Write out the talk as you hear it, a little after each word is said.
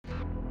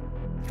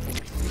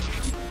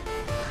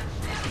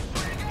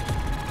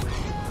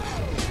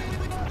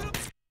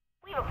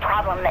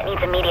problem that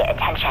needs immediate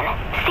attention.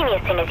 See me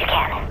as soon as you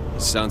can.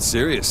 Sounds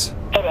serious.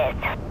 It is.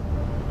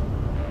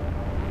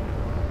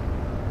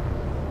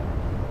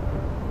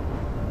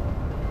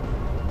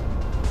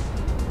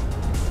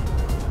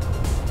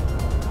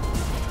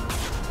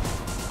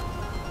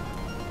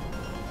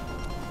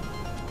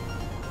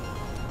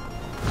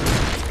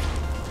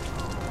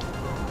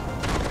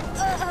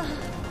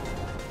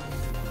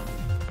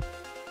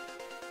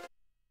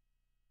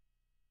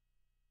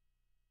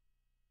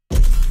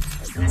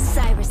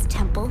 Cyrus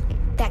Temple,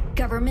 that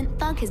government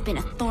thug has been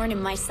a thorn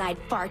in my side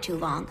far too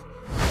long.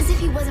 As if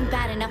he wasn't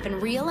bad enough in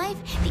real life,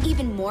 the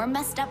even more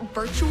messed up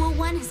virtual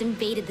one has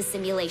invaded the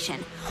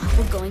simulation.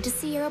 We're going to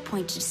Sierra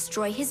Point to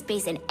destroy his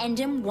base and end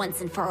him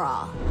once and for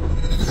all.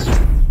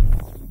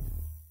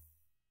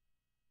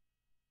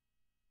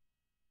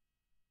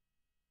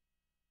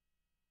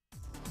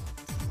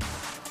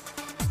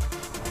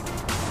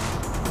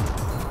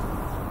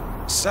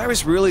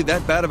 Cyrus really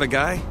that bad of a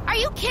guy? Are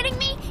you kidding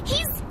me?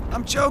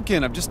 I'm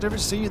joking. I've just never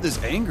seen you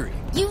this angry.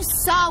 You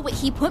saw what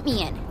he put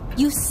me in.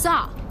 You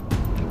saw.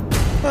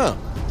 Oh.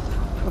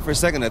 Well, for a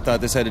second I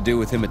thought this had to do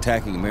with him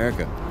attacking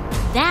America.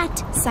 That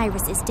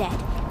Cyrus is dead.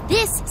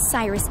 This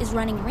Cyrus is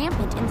running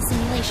rampant in the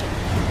simulation.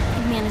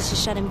 I managed to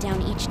shut him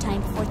down each time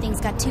before things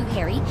got too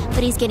hairy,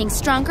 but he's getting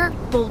stronger,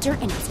 bolder,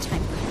 and it's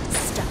time for him to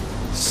stop.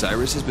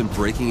 Cyrus has been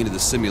breaking into the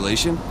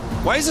simulation?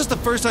 Why is this the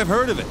first I've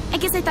heard of it? I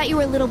guess I thought you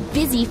were a little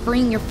busy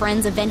freeing your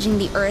friends, avenging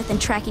the Earth,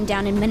 and tracking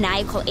down a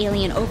maniacal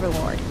alien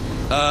overlord.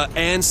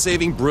 And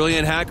saving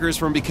brilliant hackers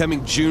from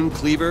becoming June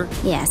Cleaver?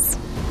 Yes,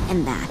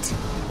 and that.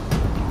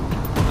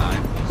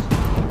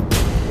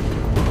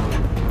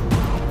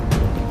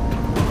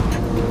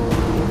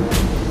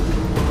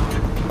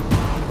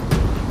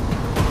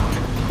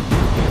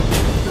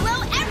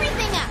 Blow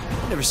everything up!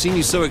 I've never seen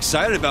you so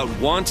excited about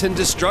wanton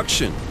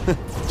destruction.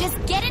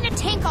 Just get in a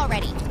tank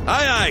already.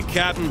 Aye, aye,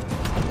 Captain.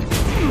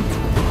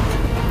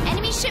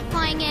 Enemy ship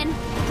flying in.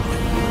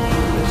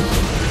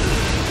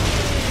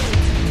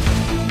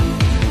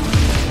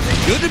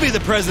 Good to be the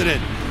president.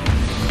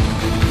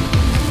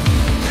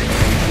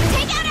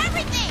 Take out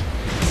everything!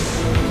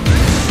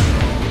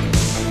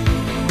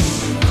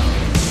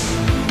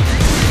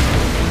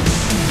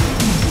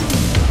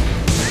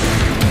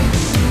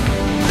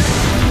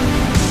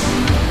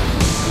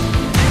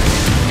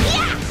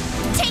 Yeah!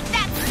 Take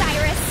that,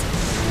 Cyrus!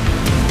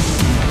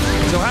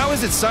 So how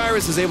is it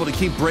Cyrus is able to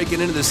keep breaking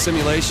into this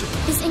simulation?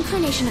 This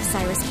incarnation of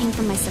Cyrus came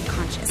from my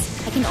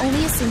subconscious. I can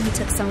only assume he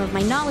took some of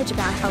my knowledge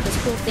about how this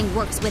whole thing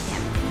works with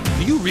him.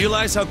 Do you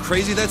realize how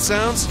crazy that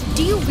sounds?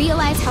 Do you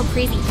realize how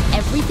crazy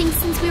everything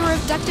since we were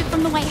abducted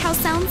from the White House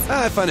sounds?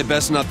 I find it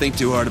best not think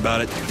too hard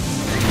about it.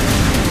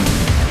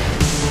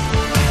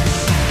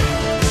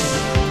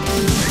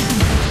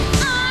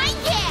 Aw,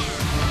 yeah!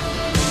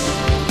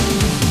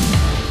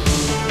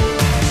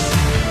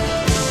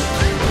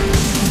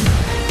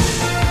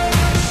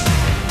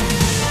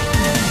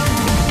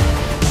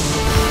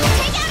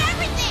 Take out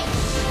everything!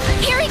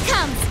 Here he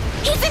comes!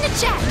 He's in a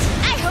jet!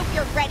 I hope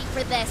you're ready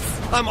for this.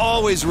 I'm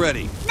always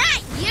ready.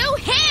 Not you,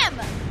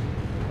 him!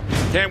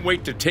 Can't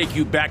wait to take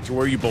you back to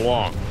where you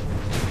belong.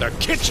 The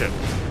kitchen!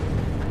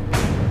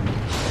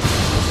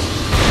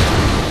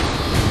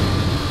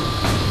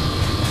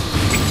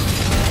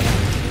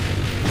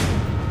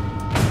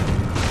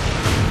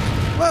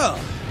 Well,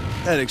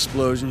 that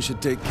explosion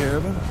should take care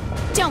of him.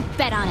 Don't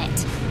bet on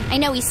it. I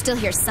know he's still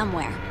here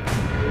somewhere.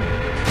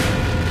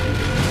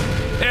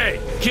 Hey,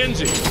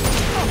 Kinsey!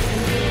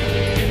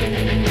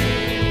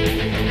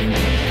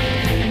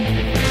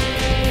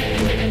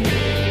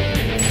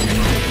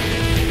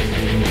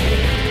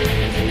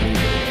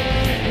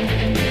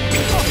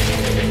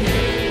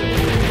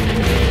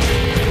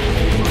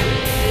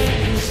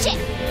 Shit!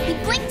 He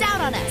blinked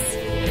out on us.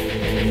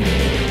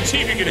 See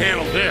if you can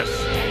handle this.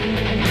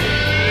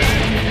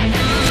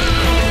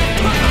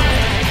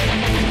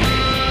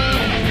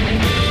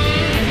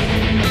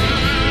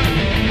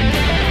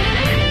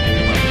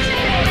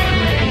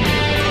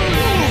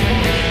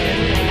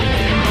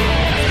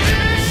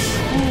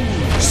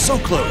 So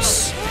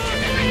close.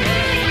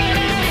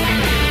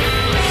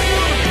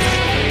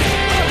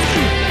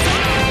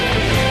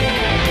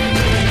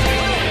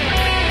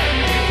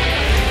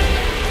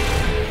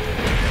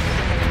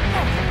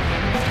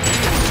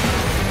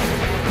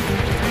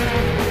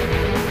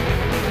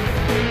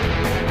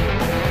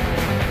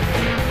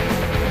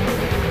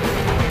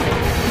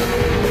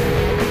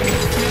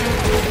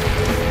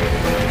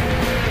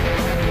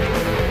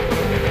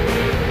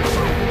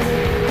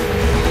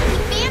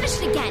 He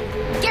vanished again.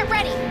 Get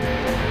ready.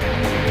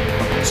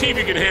 See if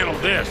you can handle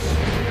this.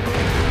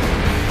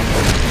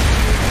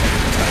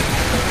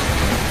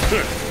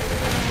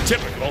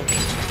 Typical.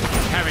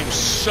 Having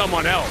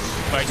someone else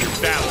fight your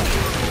battle.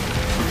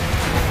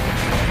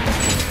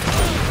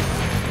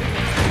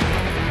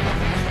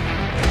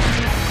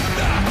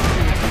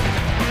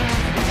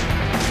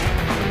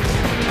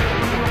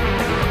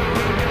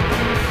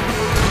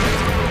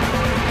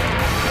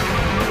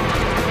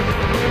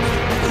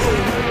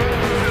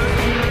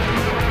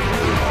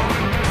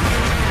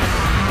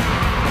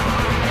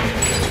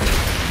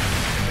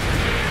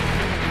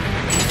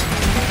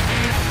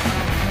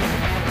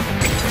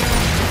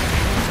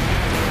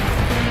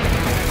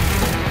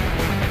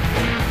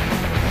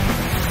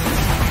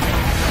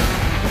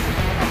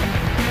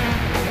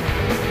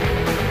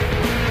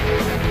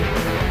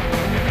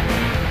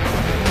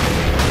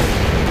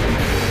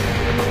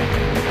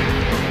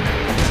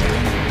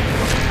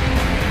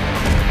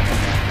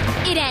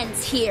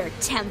 ends here,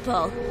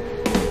 Temple.